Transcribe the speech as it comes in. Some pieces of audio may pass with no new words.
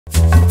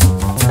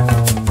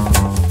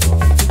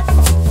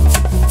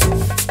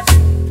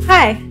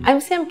Hi, I'm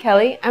Sam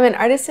Kelly. I'm an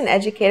artist and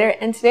educator,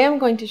 and today I'm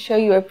going to show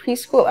you a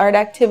preschool art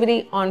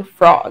activity on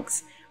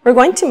frogs. We're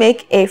going to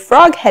make a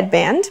frog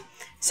headband.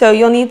 So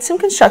you'll need some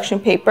construction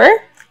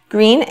paper,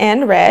 green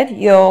and red.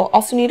 You'll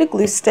also need a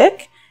glue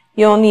stick.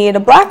 You'll need a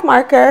black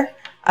marker,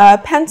 a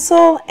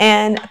pencil,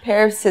 and a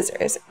pair of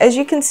scissors. As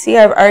you can see,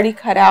 I've already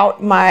cut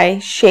out my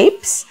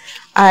shapes.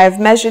 I've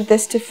measured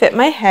this to fit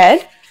my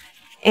head,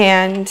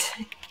 and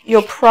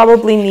you'll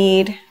probably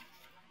need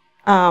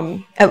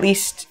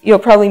you'll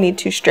probably need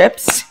 2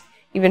 strips,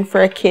 even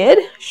for a kid,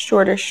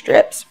 shorter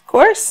strips, of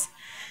course.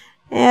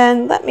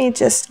 And let me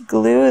just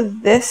glue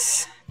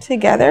this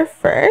together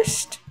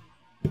first.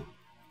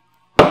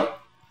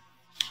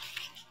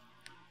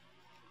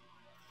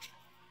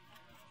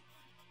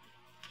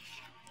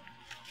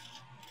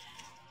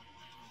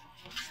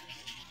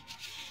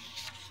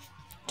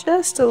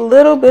 Just a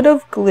little bit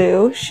of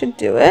glue should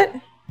do it.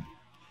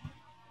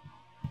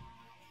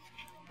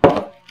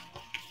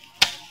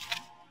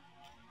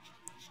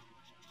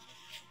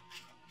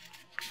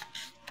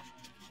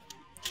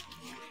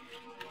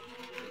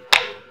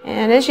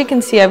 And as you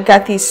can see, I've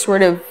got these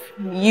sort of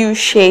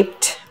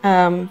U-shaped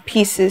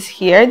pieces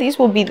here. These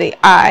will be the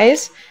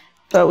eyes,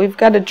 but we've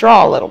got to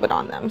draw a little bit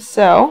on them.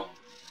 So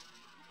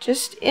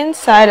just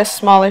inside a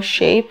smaller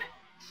shape,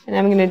 and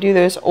I'm going to do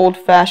those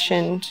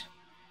old-fashioned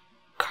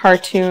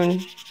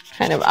cartoon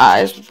kind of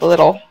eyes with a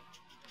little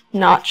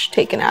notch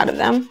taken out of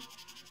them.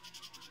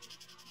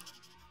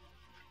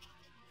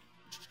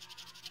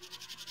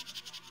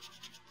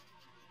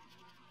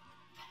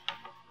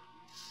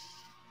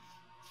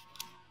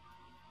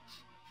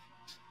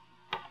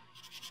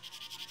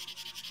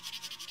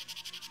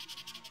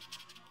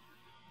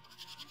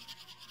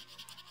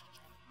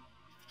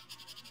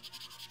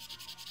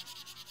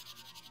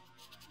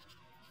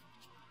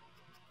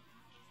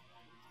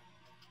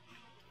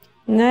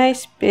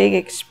 Nice, big,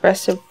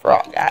 expressive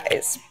frog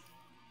eyes.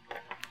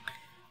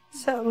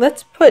 So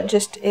let's put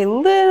just a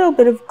little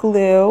bit of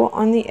glue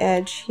on the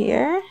edge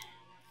here.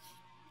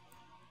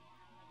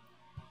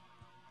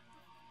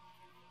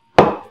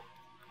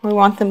 We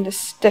want them to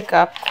stick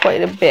up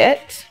quite a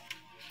bit.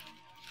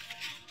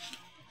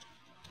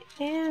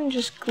 And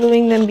just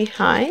gluing them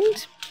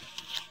behind,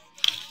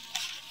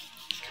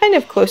 kind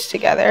of close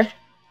together,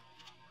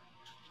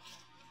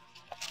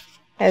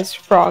 as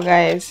frog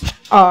eyes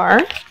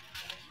are.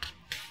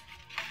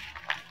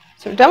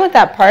 So we're done with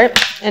that part,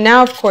 and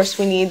now of course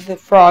we need the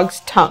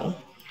frog's tongue.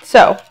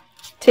 So,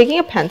 taking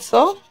a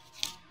pencil,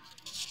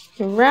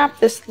 you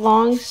wrap this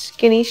long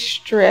skinny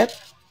strip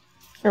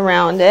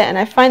around it, and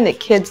I find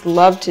that kids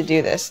love to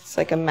do this. It's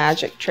like a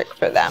magic trick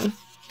for them.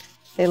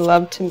 They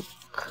love to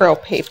curl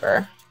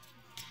paper.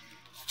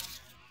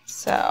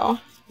 So,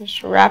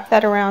 just wrap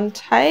that around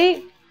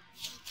tight,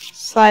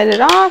 slide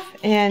it off,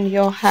 and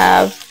you'll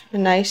have a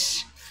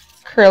nice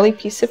curly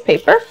piece of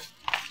paper.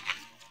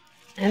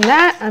 And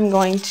that I'm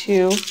going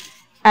to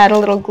add a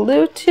little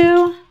glue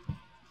to,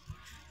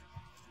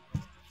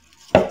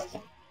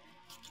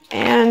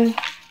 and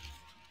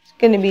it's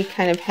going to be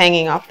kind of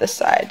hanging off the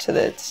side so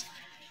that it's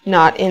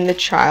not in the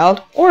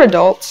child or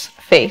adult's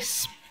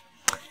face.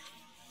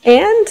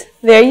 And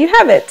there you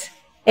have it,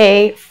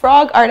 a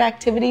frog art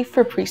activity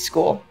for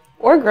preschool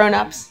or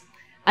grown-ups.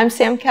 I'm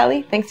Sam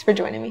Kelly. Thanks for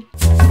joining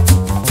me.